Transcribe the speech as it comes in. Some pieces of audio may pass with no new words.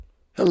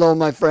Hello,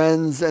 my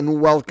friends, and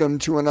welcome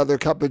to another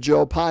Cup of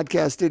Joe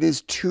podcast. It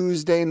is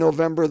Tuesday,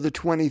 November the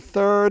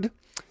 23rd,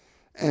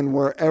 and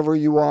wherever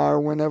you are,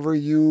 whenever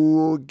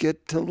you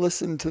get to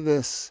listen to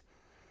this,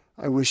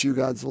 I wish you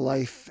God's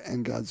life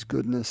and God's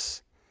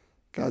goodness,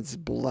 God's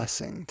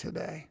blessing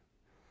today.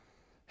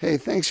 Hey,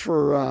 thanks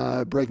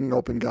for breaking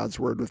open God's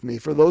Word with me.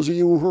 For those of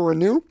you who are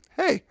new,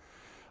 hey,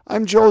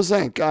 I'm Joe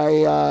Zenk.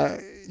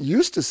 I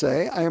used to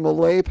say I am a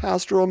lay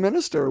pastoral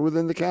minister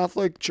within the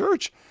Catholic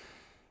Church.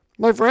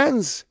 My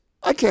friends,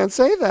 I can't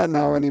say that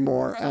now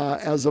anymore.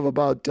 As of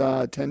about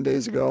 8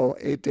 days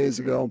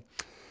ago,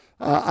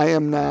 I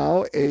am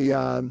now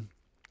a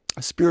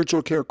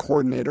spiritual care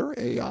coordinator,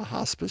 a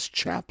hospice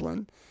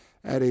chaplain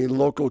at a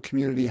local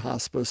community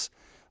hospice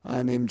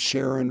named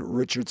Sharon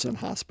Richardson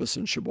Hospice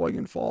in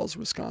Sheboygan Falls,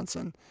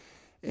 Wisconsin.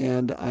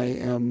 And I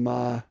am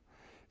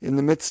in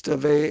the midst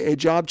of a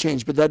job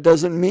change, but that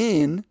doesn't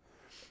mean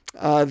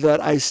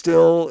that I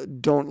still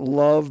don't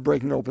love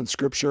breaking open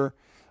Scripture.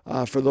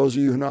 For those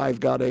of you who know, I've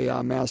got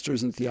a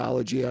master's in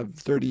theology. I have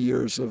 30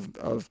 years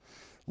of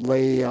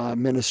lay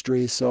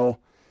ministry. So,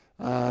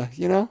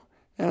 and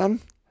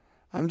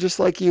I'm just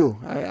like you.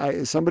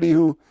 I somebody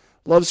who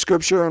loves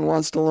Scripture and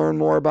wants to learn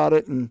more about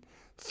it, and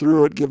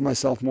through it give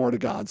myself more to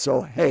God.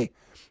 So, hey,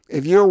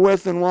 if you're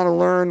with and want to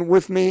learn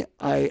with me,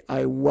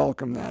 I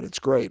welcome that. It's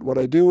great. What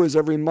I do is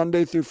every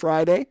Monday through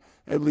Friday,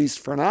 at least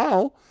for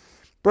now,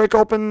 break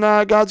open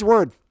God's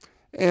Word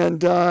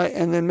and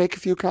then make a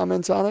few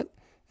comments on it.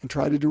 And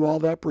try to do all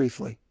that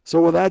briefly.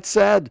 So with that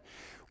said,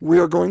 we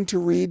are going to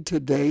read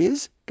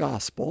today's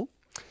gospel.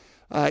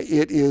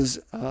 It is,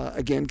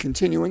 again,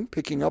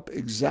 picking up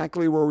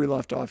exactly where we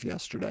left off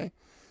yesterday.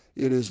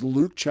 It is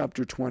Luke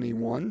chapter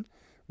 21.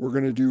 We're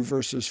going to do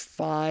verses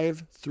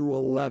 5 through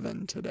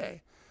 11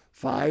 today.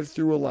 5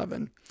 through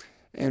 11.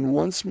 And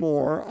once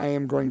more, I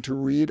am going to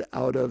read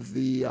out of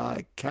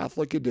the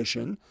Catholic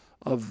edition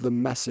of The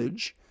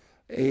Message,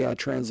 a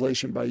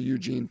translation by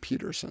Eugene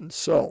Peterson.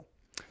 So,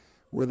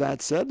 with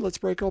that said, let's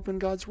break open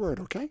God's Word,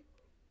 okay?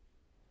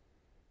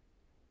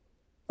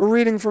 A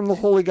reading from the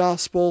Holy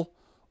Gospel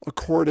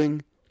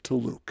according to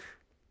Luke.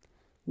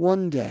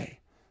 One day,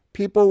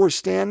 people were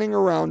standing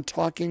around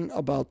talking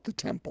about the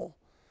temple,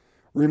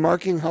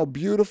 remarking how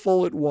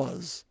beautiful it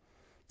was,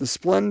 the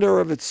splendor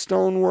of its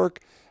stonework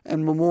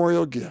and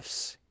memorial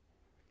gifts.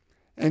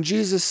 And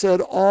Jesus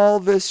said, "All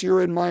this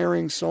you're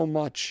admiring so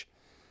much.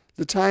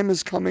 The time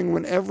is coming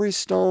when every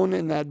stone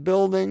in that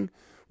building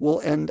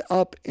will end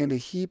up in a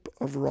heap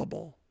of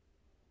rubble."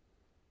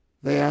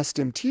 They asked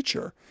him,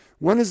 "Teacher,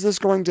 when is this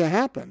going to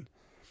happen?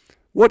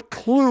 What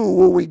clue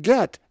will we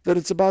get that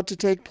it's about to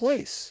take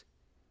place?"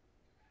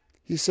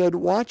 He said,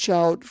 "Watch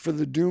out for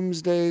the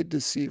doomsday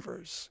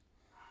deceivers.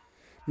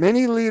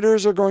 Many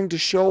leaders are going to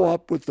show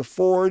up with the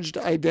forged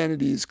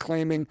identities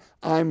claiming,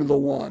 'I'm the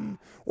one,'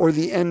 or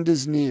 'the end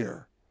is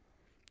near.'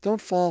 Don't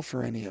fall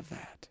for any of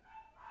that.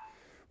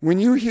 When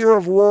you hear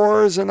of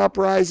wars and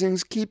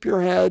uprisings, keep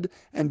your head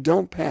and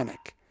don't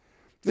panic.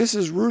 This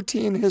is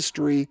routine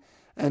history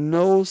and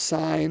no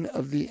sign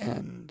of the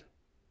end."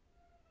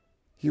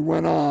 He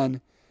went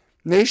on,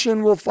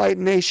 "Nation will fight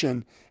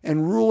nation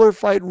and ruler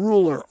fight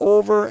ruler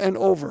over and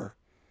over.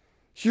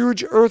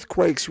 Huge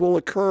earthquakes will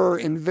occur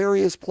in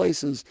various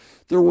places.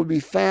 There will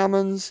be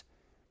famines,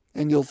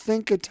 and you'll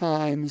think at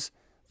times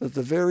that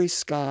the very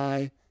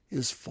sky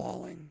is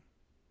falling."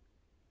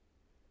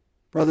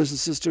 Brothers and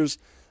sisters,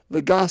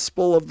 the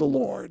gospel of the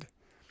Lord.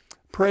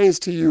 Praise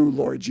to you,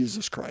 Lord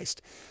Jesus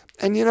Christ.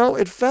 And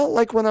it felt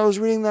like when I was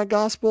reading that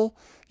gospel,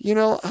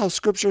 how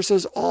Scripture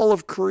says all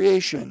of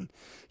creation,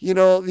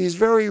 these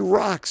very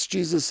rocks,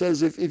 Jesus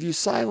says, if you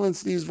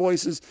silence these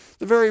voices,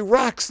 the very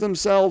rocks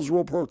themselves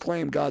will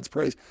proclaim God's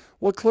praise.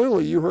 Well,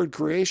 clearly you heard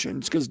creation.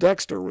 It's because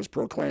Dexter was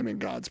proclaiming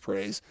God's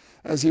praise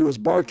as he was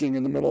barking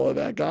in the middle of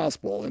that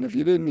gospel. And if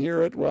you didn't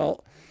hear it,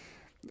 well,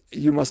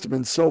 you must have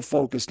been so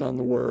focused on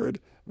the word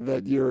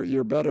that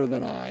you're better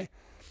than I.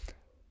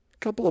 A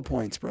couple of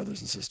points,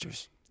 brothers and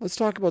sisters. Let's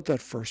talk about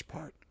that first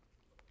part.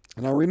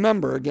 Now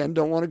remember, again,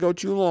 don't want to go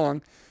too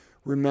long.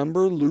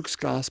 Remember, Luke's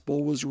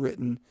gospel was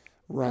written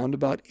around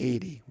about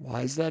 80.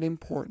 Why is that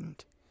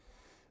important?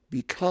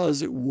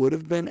 Because it would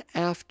have been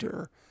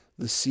after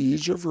the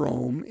siege of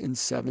Rome in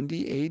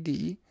 70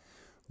 AD,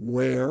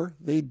 where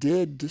they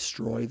did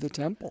destroy the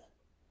temple.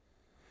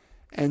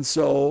 And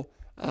so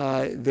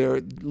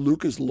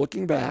Luke is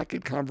looking back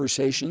at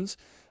conversations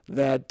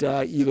that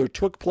either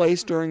took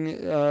place during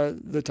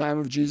the time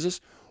of Jesus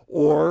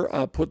or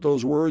put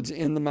those words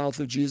in the mouth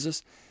of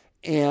Jesus,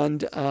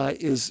 and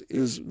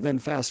is then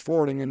fast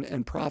forwarding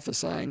and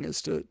prophesying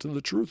as to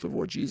the truth of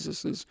what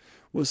Jesus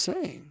was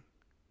saying.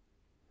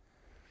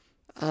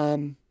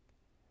 And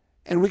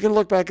we can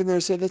look back in there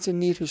and say, that's a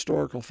neat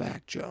historical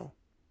fact, Joe.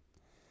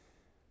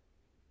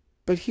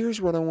 But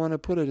here's what I want to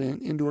put it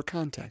into a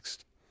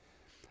context.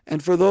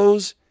 And for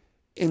those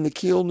in the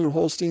Kiel, New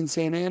Holstein,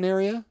 St. Anne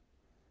area,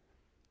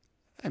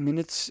 I mean,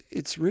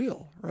 it's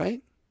real,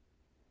 right?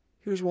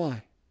 Here's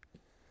why.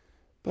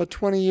 About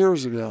 20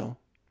 years ago,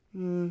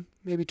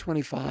 maybe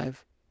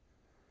 25,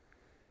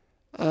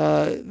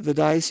 the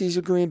Diocese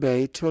of Green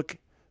Bay took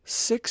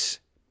 6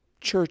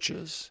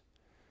 churches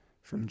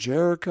from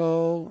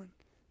Jericho,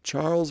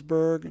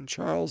 Charlesburg, and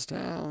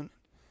Charlestown,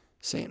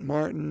 St.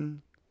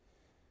 Martin,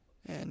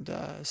 and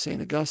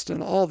St.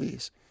 Augustine, all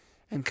these,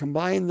 and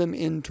combined them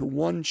into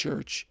one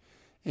church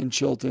in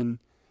Chilton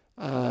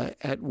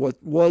at what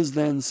was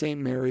then St.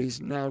 Mary's,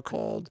 now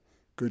called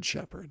Good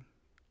Shepherd.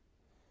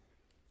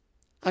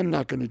 I'm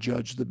not going to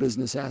judge the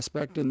business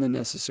aspect and the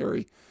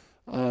necessary.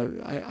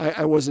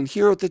 I wasn't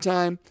here at the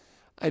time.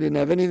 I didn't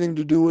have anything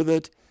to do with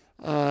it.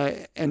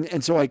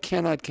 And so I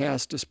cannot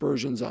cast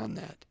aspersions on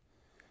that.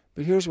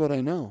 But here's what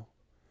I know.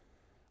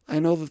 I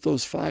know that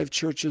those 5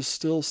 churches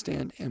still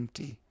stand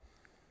empty.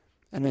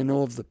 And I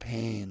know of the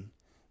pain,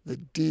 the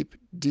deep,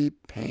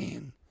 deep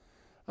pain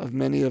of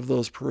many of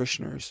those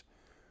parishioners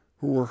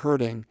who were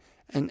hurting,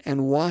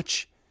 and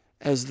watch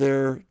as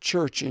their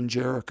church in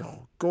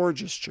Jericho,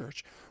 gorgeous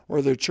church,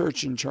 or their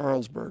church in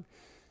Charlesburg,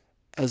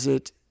 as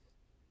it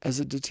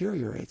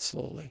deteriorates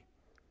slowly.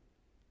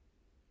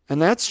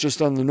 And that's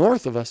just on the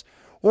north of us.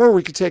 Or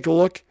we could take a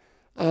look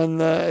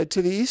to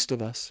the east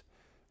of us,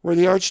 where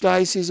the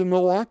Archdiocese of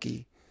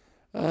Milwaukee,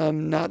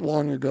 not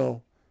long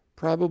ago,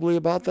 probably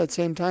about that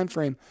same time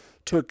frame,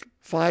 took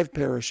 5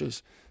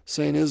 parishes,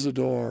 St.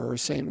 Isidore or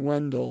St.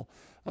 Wendell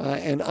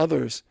and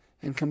others,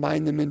 and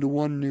combined them into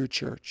one new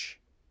church.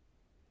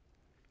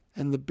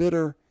 And the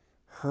bitter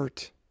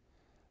hurt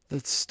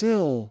that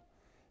still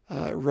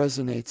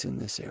resonates in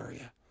this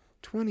area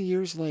 20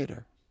 years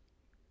later.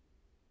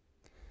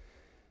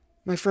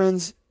 My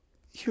friends,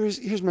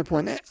 here's my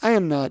point.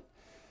 I'm not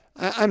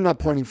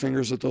pointing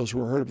fingers at those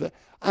who are hurt of that.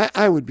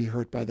 I would be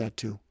hurt by that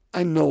too.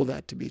 I know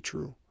that to be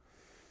true.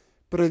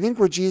 But I think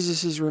what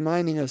Jesus is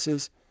reminding us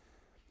is,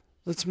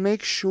 let's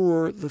make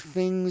sure the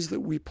things that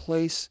we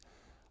place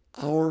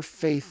our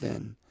faith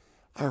in,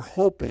 our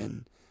hope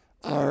in,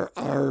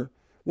 our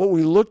what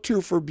we look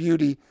to for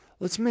beauty,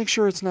 let's make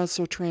sure it's not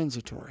so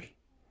transitory.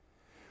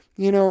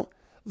 You know,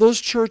 those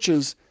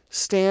churches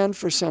stand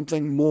for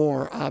something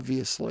more,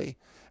 obviously,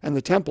 and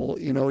the temple,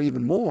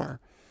 even more,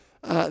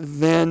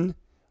 than,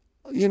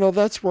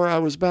 that's where I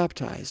was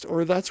baptized,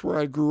 or that's where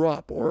I grew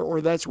up,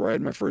 or that's where I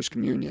had my first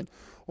communion,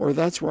 or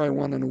that's where I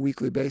went on a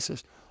weekly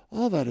basis.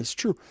 All that is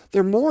true.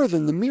 They're more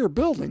than the mere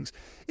buildings.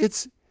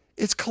 It's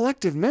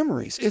collective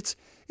memories.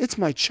 It's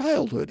my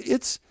childhood.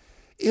 It's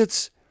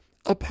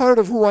a part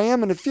of who I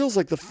am, and it feels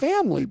like the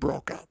family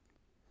broke up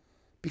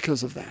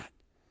because of that.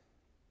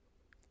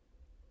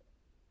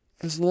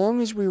 As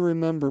long as we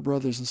remember,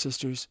 brothers and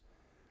sisters,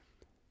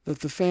 that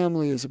the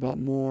family is about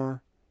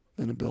more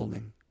than a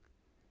building.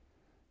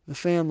 The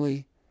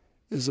family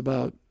is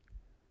about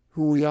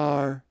who we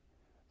are,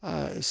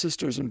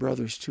 sisters and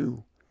brothers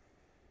too,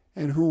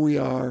 and who we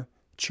are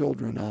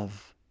children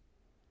of.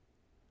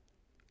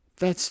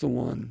 That's the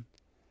one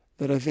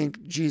that I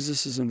think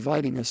Jesus is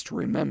inviting us to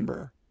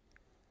remember.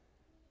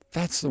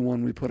 That's the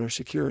one we put our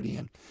security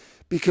in.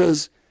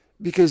 Because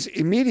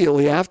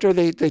immediately after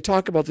they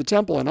talk about the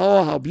temple and,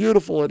 how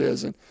beautiful it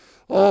is, and,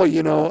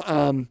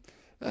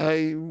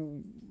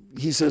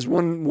 he says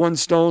one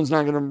stone's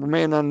not going to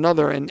remain on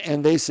another,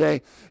 and they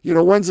say,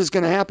 when's this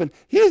going to happen?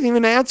 He doesn't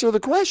even answer the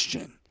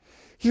question.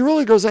 He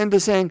really goes into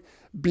saying,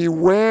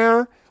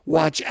 beware,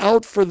 watch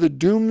out for the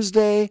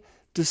doomsday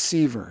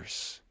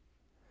deceivers.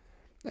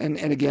 And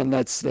again,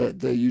 that's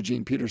the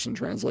Eugene Peterson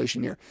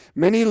translation here.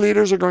 Many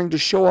leaders are going to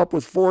show up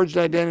with forged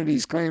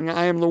identities, claiming,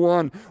 I am the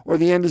one, or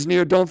the end is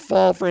near. Don't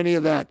fall for any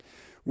of that.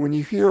 When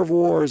you hear of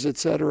wars,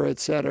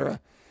 etc.,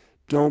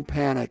 don't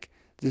panic.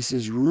 This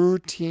is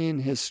routine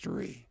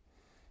history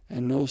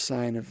and no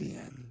sign of the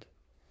end.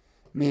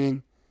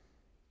 Meaning,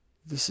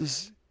 this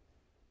is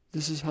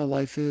how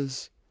life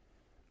is.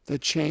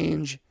 That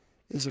change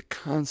is a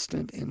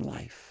constant in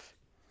life.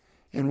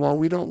 And while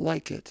we don't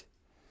like it,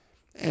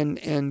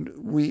 and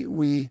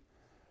we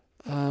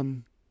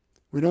don't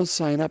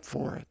sign up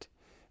for it,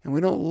 and we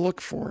don't look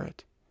for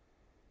it,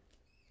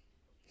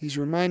 he's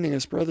reminding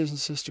us, brothers and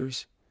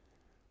sisters,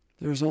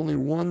 there's only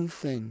one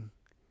thing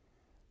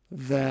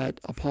that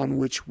upon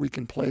which we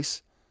can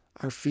place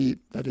our feet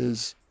that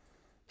is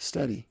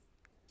steady,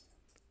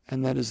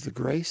 and that is the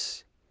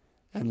grace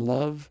and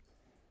love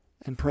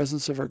and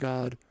presence of our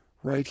God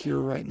right here,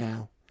 right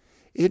now.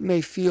 It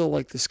may feel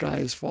like the sky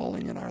is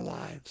falling in our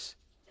lives.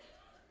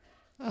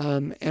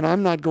 And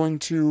I'm not going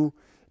to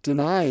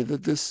deny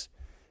that this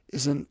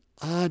is an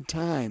odd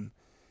time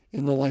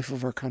in the life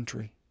of our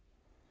country,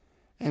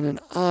 and an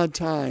odd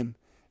time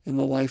in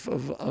the life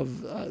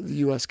of the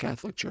U.S.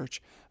 Catholic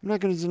Church. I'm not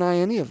going to deny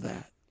any of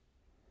that.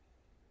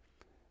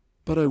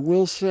 But I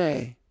will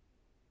say,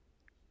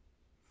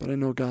 but I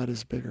know God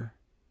is bigger.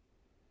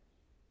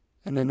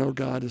 And I know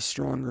God is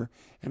stronger.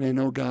 And I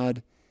know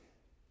God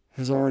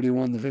has already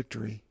won the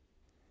victory.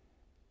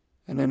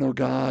 And I know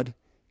God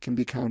can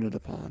be counted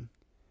upon.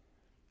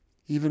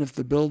 Even if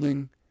the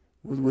building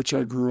with which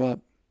I grew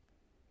up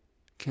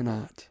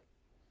cannot.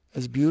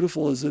 As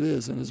beautiful as it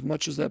is, and as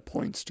much as that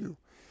points to.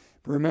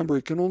 But remember,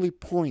 it can only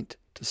point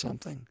to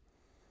something.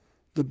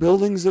 The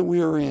buildings that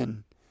we are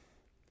in,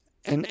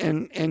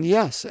 And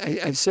yes,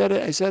 I said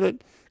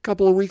it a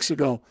couple of weeks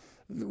ago.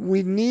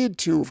 We need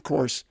to, of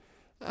course,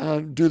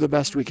 do the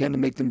best we can to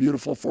make them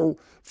beautiful for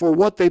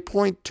what they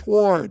point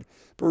toward.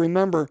 But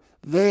remember,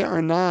 they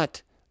are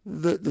not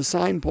the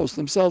signposts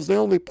themselves. They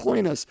only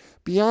point us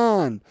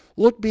beyond.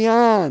 Look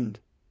beyond.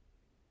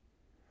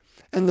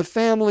 And the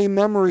family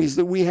memories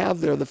that we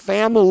have there, the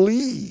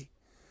family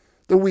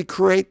that we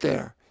create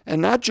there,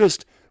 and not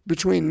just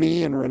between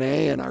me and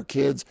Renee and our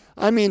kids.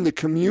 I mean the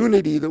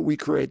community that we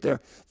create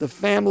there, the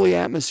family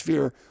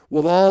atmosphere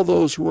with all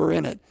those who are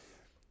in it.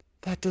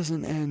 That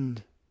doesn't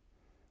end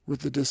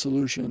with the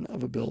dissolution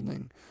of a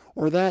building,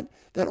 or that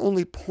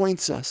only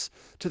points us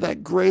to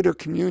that greater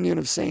communion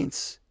of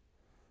saints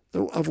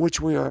of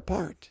which we are a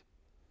part.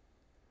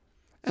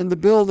 And the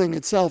building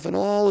itself and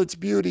all its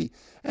beauty,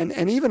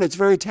 and even its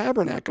very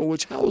tabernacle,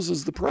 which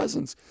houses the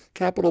presence,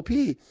 capital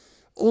P,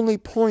 only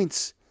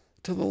points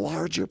to the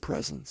larger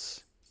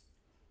presence,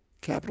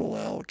 capital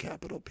L,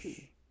 capital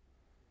P.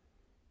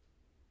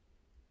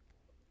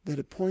 That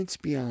it points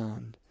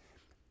beyond.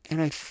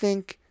 And I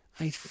think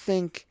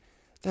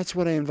that's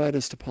what I invite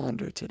us to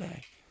ponder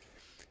today,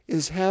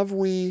 is have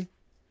we,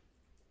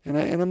 and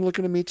I'm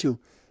looking at me too,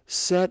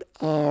 set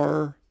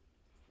our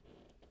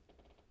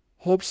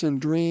hopes and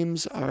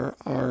dreams,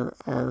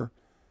 our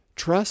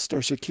trust,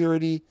 our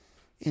security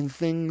in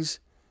things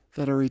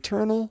that are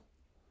eternal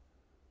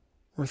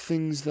or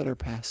things that are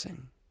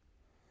passing.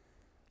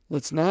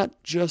 Let's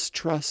not just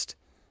trust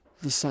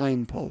the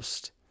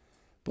signpost,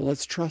 but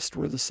let's trust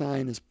where the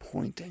sign is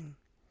pointing.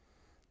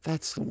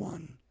 That's the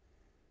one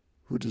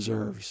who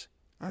deserves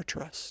our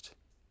trust.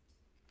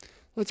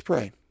 Let's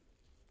pray.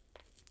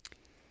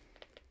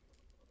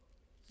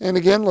 And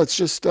again, let's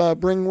just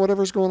bring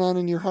whatever's going on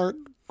in your heart,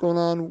 going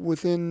on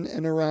within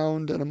and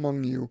around and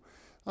among you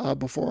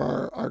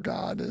before our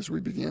God as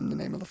we begin in the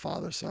name of the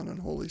Father, Son, and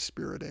Holy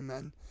Spirit.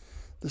 Amen.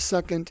 The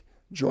second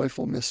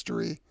joyful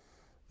mystery,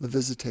 the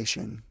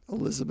visitation.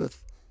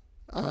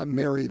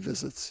 Mary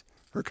visits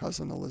her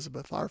cousin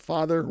Elizabeth. Our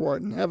Father, who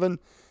art in heaven,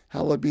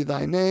 hallowed be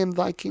thy name.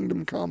 Thy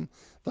kingdom come,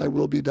 thy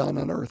will be done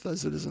on earth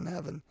as it is in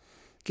heaven.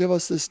 Give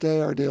us this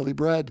day our daily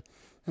bread,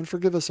 and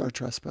forgive us our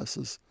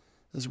trespasses,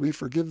 as we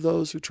forgive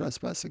those who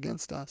trespass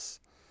against us.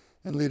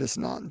 And lead us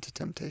not into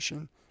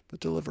temptation, but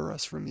deliver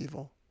us from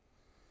evil.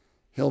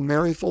 Hail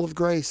Mary, full of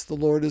grace, the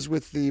Lord is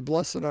with thee.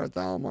 Blessed art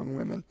thou among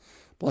women.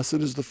 Blessed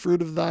is the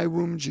fruit of thy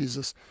womb,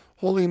 Jesus.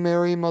 Holy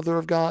Mary, Mother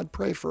of God,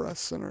 pray for us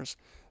sinners,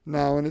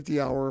 now and at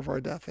the hour of our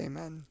death.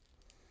 Amen.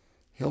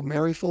 Hail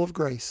Mary, full of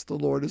grace, the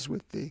Lord is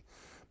with thee.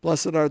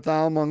 Blessed art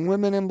thou among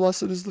women, and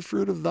blessed is the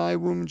fruit of thy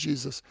womb,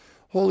 Jesus.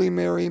 Holy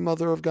Mary,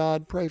 Mother of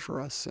God, pray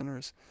for us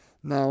sinners,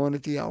 now and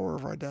at the hour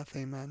of our death.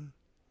 Amen.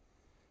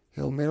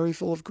 Hail Mary,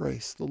 full of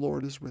grace, the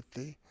Lord is with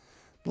thee.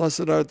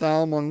 Blessed art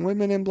thou among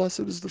women, and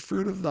blessed is the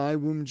fruit of thy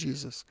womb,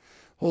 Jesus.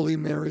 Holy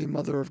Mary,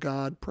 Mother of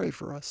God, pray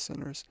for us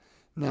sinners,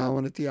 now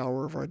and at the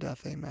hour of our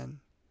death. Amen.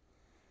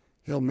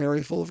 Hail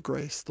Mary, full of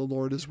grace, the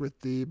Lord is with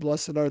thee.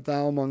 Blessed art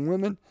thou among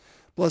women,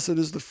 blessed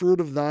is the fruit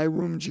of thy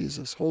womb,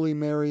 Jesus. Holy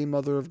Mary,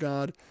 Mother of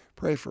God,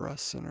 pray for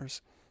us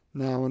sinners,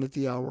 now and at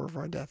the hour of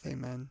our death.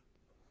 Amen.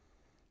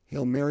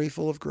 Hail Mary,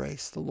 full of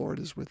grace, the Lord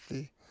is with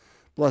thee.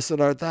 Blessed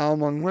art thou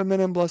among women,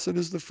 and blessed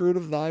is the fruit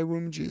of thy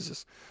womb,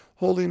 Jesus.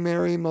 Holy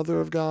Mary, Mother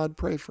of God,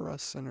 pray for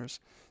us sinners,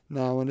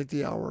 now and at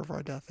the hour of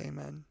our death.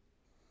 Amen.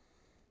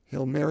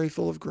 Hail Mary,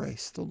 full of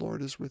grace, the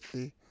Lord is with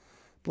thee.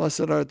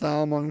 Blessed art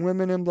thou among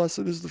women, and blessed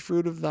is the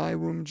fruit of thy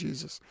womb,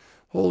 Jesus.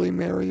 Holy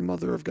Mary,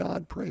 Mother of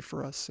God, pray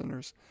for us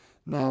sinners,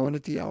 now and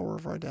at the hour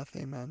of our death.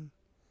 Amen.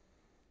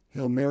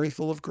 Hail Mary,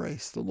 full of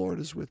grace, the Lord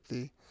is with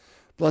thee.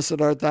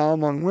 Blessed art thou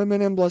among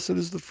women, and blessed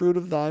is the fruit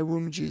of thy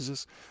womb,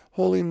 Jesus.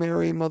 Holy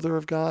Mary, Mother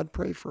of God,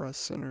 pray for us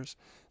sinners,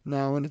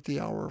 now and at the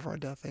hour of our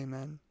death.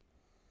 Amen.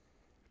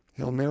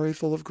 Hail Mary,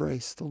 full of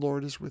grace, the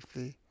Lord is with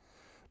thee.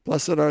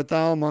 Blessed art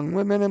thou among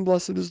women, and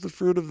blessed is the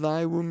fruit of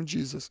thy womb,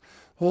 Jesus.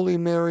 Holy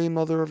Mary,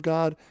 Mother of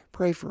God,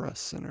 pray for us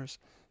sinners,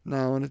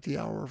 now and at the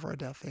hour of our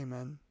death.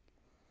 Amen.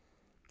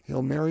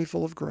 Hail Mary,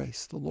 full of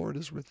grace, the Lord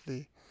is with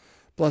thee.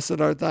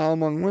 Blessed art thou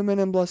among women,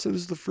 and blessed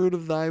is the fruit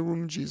of thy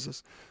womb,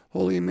 Jesus.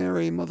 Holy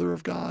Mary, Mother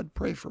of God,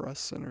 pray for us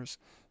sinners,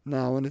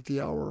 now and at the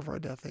hour of our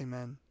death.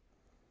 Amen.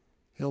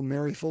 Hail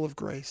Mary, full of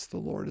grace, the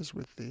Lord is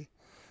with thee.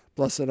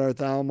 Blessed art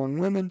thou among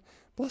women,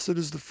 blessed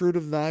is the fruit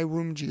of thy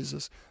womb,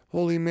 Jesus.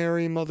 Holy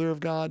Mary, Mother of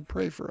God,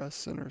 pray for us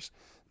sinners,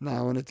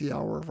 now and at the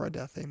hour of our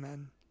death.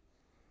 Amen.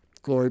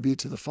 Glory be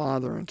to the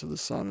Father, and to the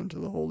Son, and to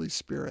the Holy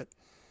Spirit,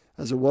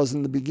 as it was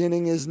in the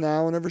beginning, is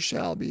now, and ever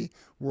shall be,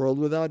 world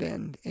without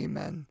end.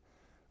 Amen.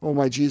 O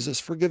my Jesus,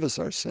 forgive us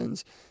our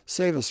sins,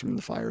 save us from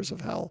the fires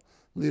of hell,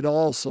 lead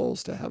all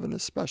souls to heaven,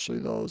 especially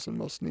those in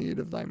most need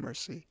of thy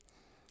mercy.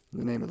 In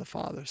the name of the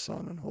Father,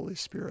 Son, and Holy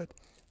Spirit.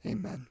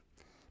 Amen.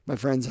 My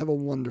friends, have a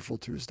wonderful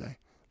Tuesday.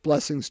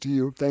 Blessings to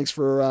you. Thanks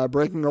for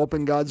breaking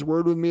open God's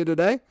Word with me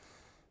today.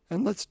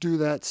 And let's do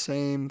that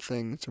same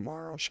thing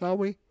tomorrow, shall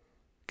we?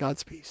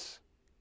 God's peace.